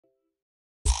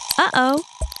Uh-oh,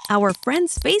 our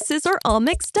friends' faces are all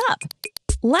mixed up.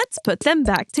 Let's put them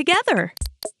back together.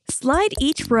 Slide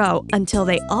each row until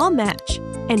they all match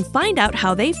and find out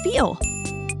how they feel.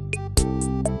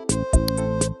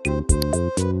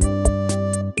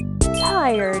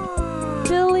 Tired.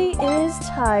 Billy is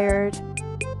tired.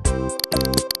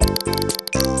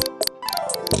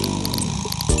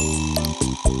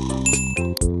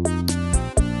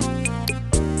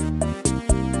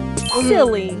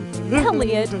 Silly.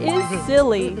 Elliot is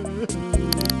silly.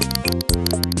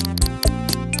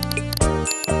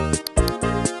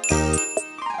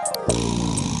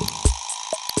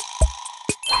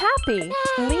 Happy.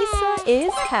 Lisa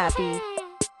is happy.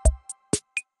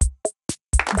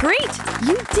 Great!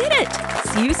 You did it!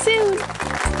 See you soon!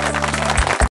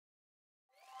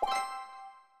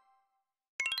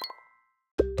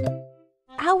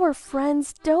 Our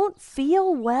friends don't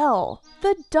feel well.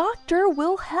 The doctor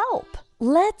will help.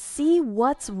 Let's see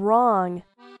what's wrong.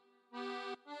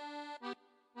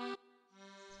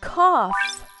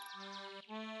 Cough.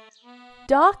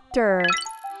 Doctor.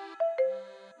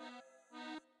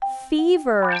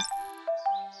 Fever.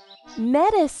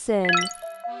 Medicine.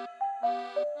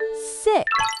 Sick.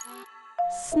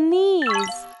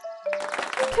 Sneeze.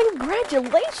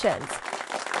 Congratulations!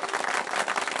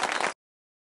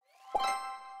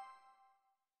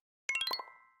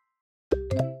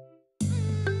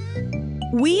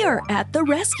 We are at the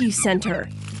rescue center.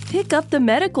 Pick up the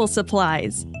medical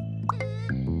supplies.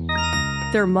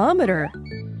 Thermometer.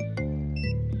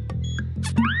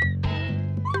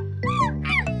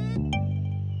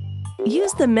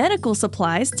 Use the medical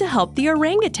supplies to help the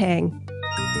orangutan.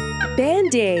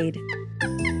 Band-Aid.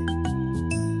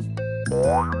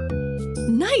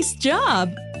 Nice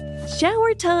job!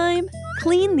 Shower time.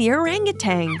 Clean the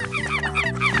orangutan.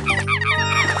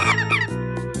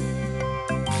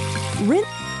 Rinse.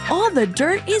 All the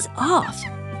dirt is off.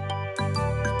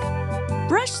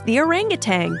 Brush the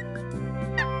orangutan.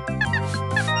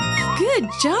 Good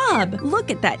job! Look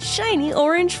at that shiny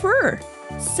orange fur.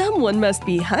 Someone must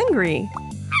be hungry.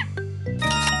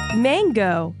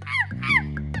 Mango.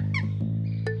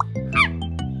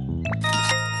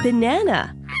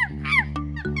 Banana.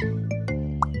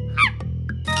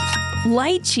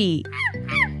 Lychee.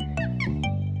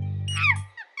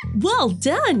 Well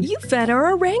done! You fed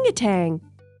our orangutan.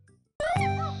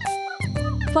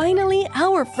 Finally,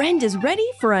 our friend is ready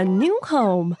for a new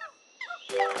home.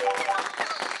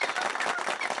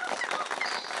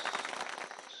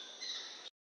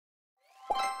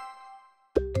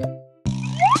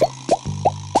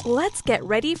 Let's get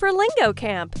ready for lingo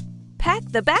camp. Pack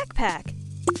the backpack.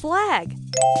 Flag.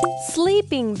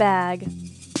 Sleeping bag.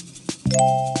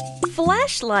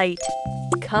 Flashlight.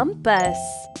 Compass.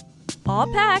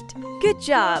 All packed. Good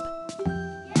job.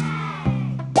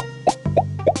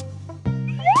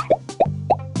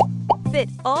 Fit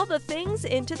all the things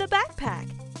into the backpack.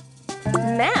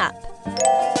 Map.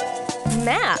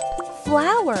 Map.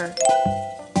 Flower.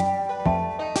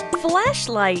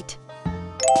 Flashlight.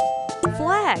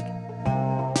 Flag.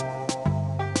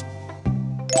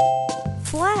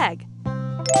 Flag.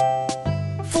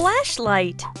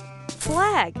 Flashlight.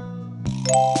 Flag.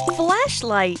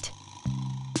 Flashlight.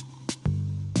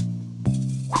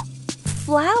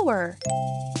 Flower.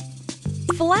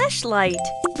 Flashlight.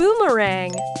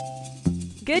 Boomerang.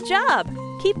 Good job.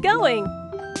 Keep going.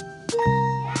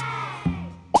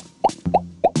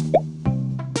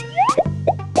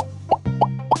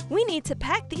 We need to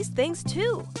pack these things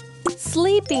too.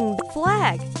 Sleeping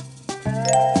flag.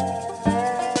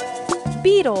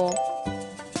 Beetle.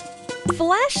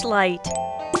 Flashlight.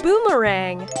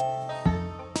 Boomerang.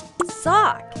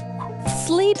 Sock.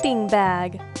 Sleeping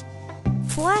bag.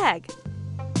 Flag.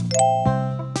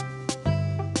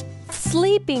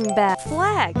 Sleeping bag.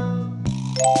 Flag.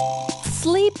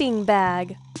 Sleeping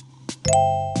bag.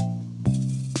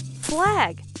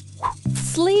 Flag.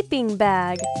 Sleeping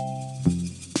bag.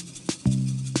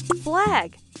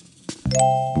 Flag.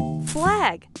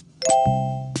 Flag.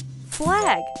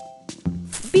 Flag.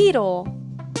 Beetle.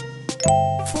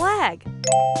 Flag.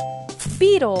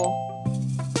 Beetle.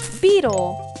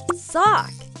 Beetle.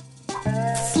 Sock.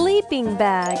 Sleeping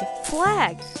bag.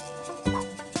 Flag.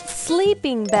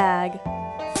 Sleeping bag.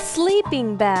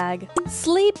 Sleeping bag.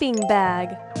 Sleeping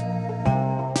bag.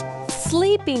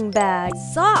 Sleeping bag.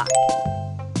 Sock.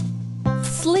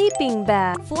 Sleeping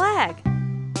bag. Flag.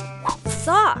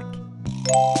 Sock.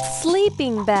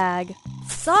 Sleeping bag.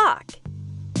 Sock.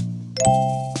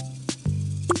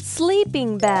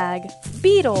 Sleeping bag.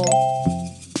 Beetle.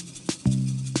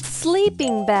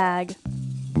 Sleeping bag.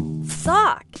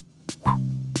 Sock.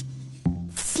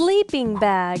 Sleeping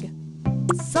bag.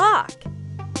 Sock.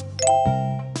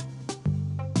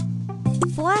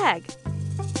 Flag.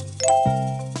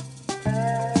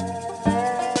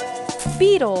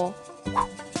 Beetle.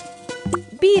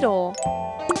 Beetle.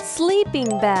 Sleeping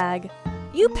bag.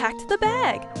 You packed the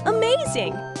bag.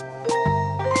 Amazing!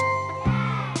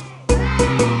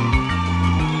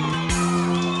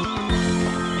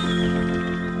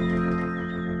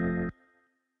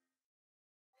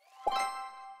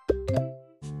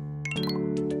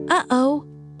 Uh-oh,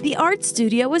 the art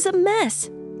studio is a mess.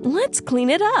 Let's clean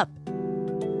it up.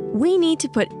 We need to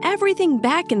put everything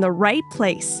back in the right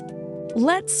place.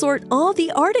 Let's sort all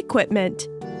the art equipment.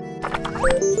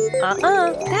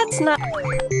 That's not...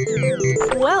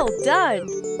 Well done!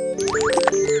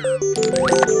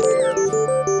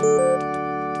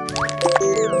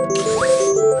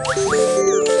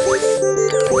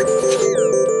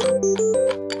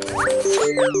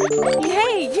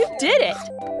 Yay, you did it!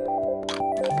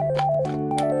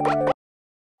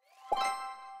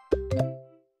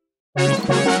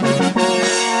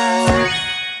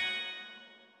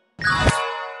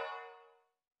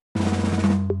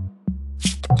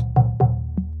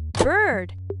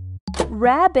 Bird.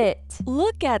 Rabbit.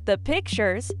 Look at the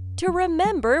pictures to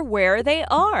remember where they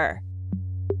are.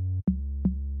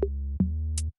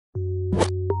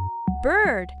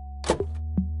 Bird.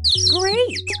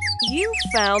 Great! You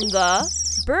found the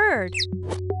bird.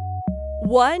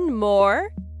 One more.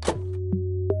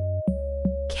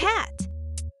 Cat.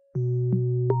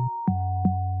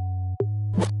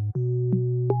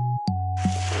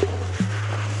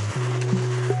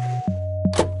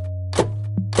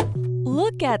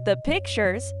 Look at the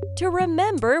pictures to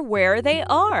remember where they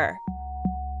are.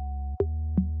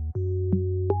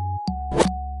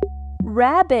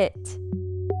 Rabbit.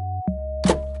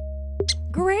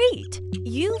 Great!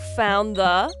 You found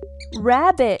the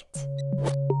rabbit.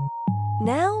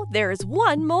 Now there's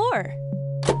one more.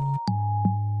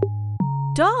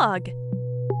 Dog.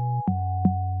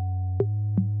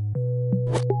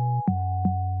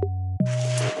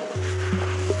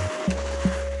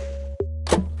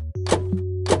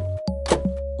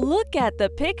 Look at the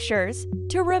pictures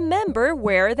to remember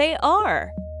where they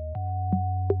are.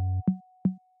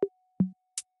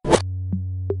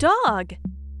 Dog.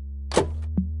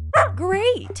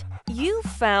 Great! You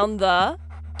found the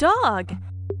dog.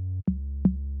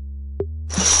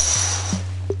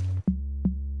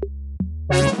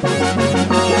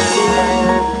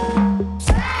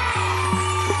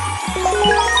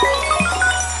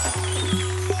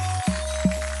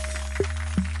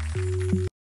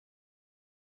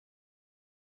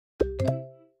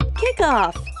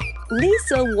 Kickoff!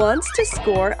 Lisa wants to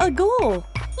score a goal.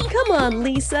 Come on,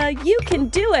 Lisa, you can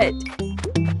do it!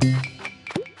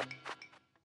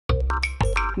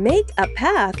 Make a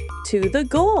path to the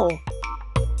goal.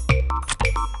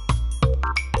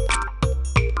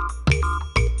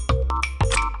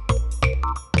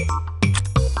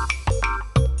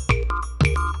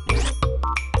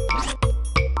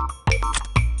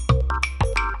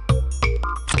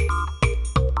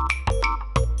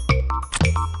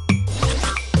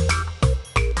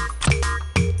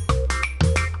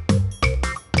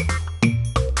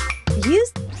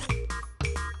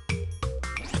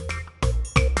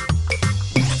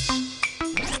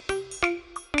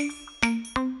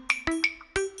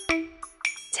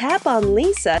 Tap on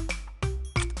Lisa.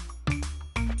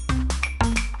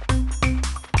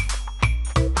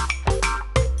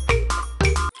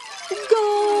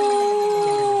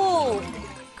 Goal!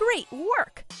 Great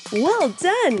work! Well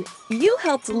done! You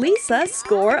helped Lisa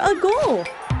score a goal.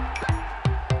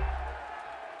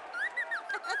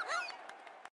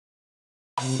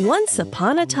 Once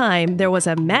upon a time, there was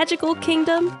a magical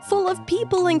kingdom full of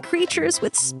people and creatures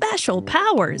with special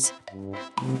powers.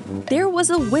 There was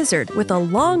a wizard with a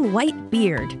long white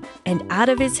beard, and out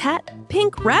of his hat,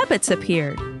 pink rabbits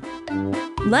appeared.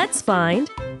 Let's find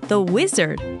the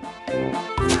wizard.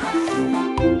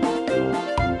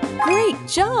 Great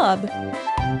job!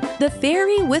 The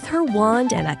fairy with her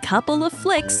wand and a couple of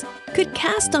flicks could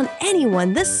cast on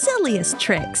anyone the silliest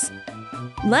tricks.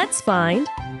 Let's find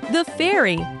the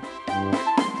fairy.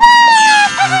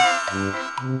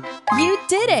 You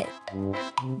did it!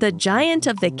 The giant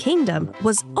of the kingdom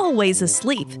was always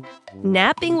asleep.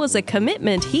 Napping was a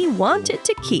commitment he wanted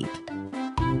to keep.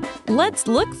 Let's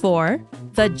look for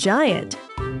the giant.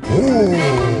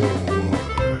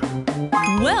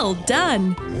 Well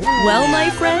done! Well, my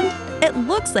friend, it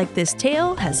looks like this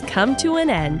tale has come to an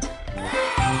end.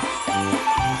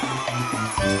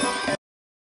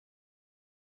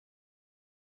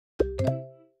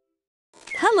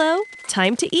 Hello,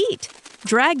 time to eat.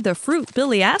 Drag the fruit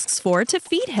Billy asks for to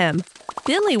feed him.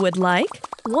 Billy would like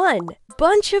 1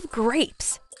 bunch of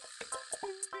grapes.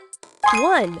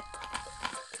 1.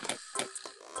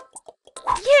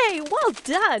 Yay, well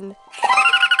done!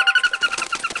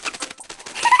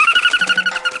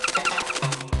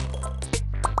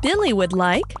 Billy would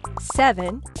like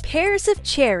 7 pairs of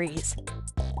cherries.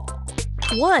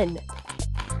 1,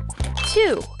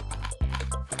 2,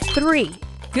 3.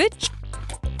 good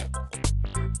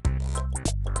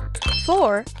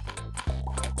 4,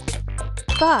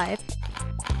 5,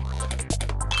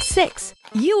 6,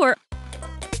 You are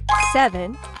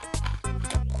 7.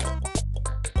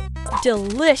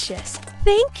 Delicious!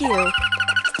 Thank you!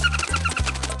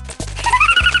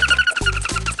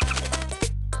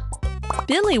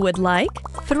 Billy would like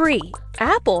 3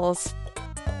 apples.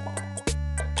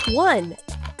 1,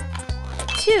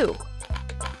 2,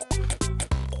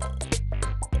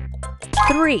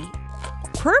 3.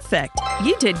 perfect.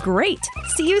 You did great.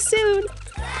 See you soon.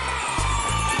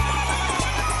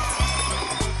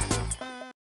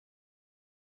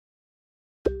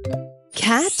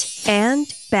 Cat and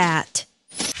Bat.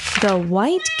 The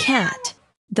white cat.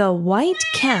 The white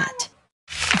cat.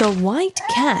 The white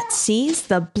cat sees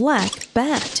the black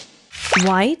bat.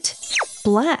 White,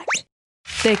 black.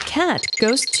 The cat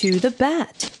goes to the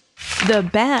bat. The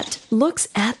bat looks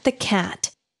at the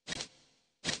cat.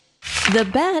 The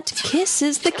bat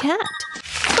kisses the cat.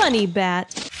 Funny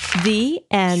bat. The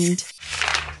end.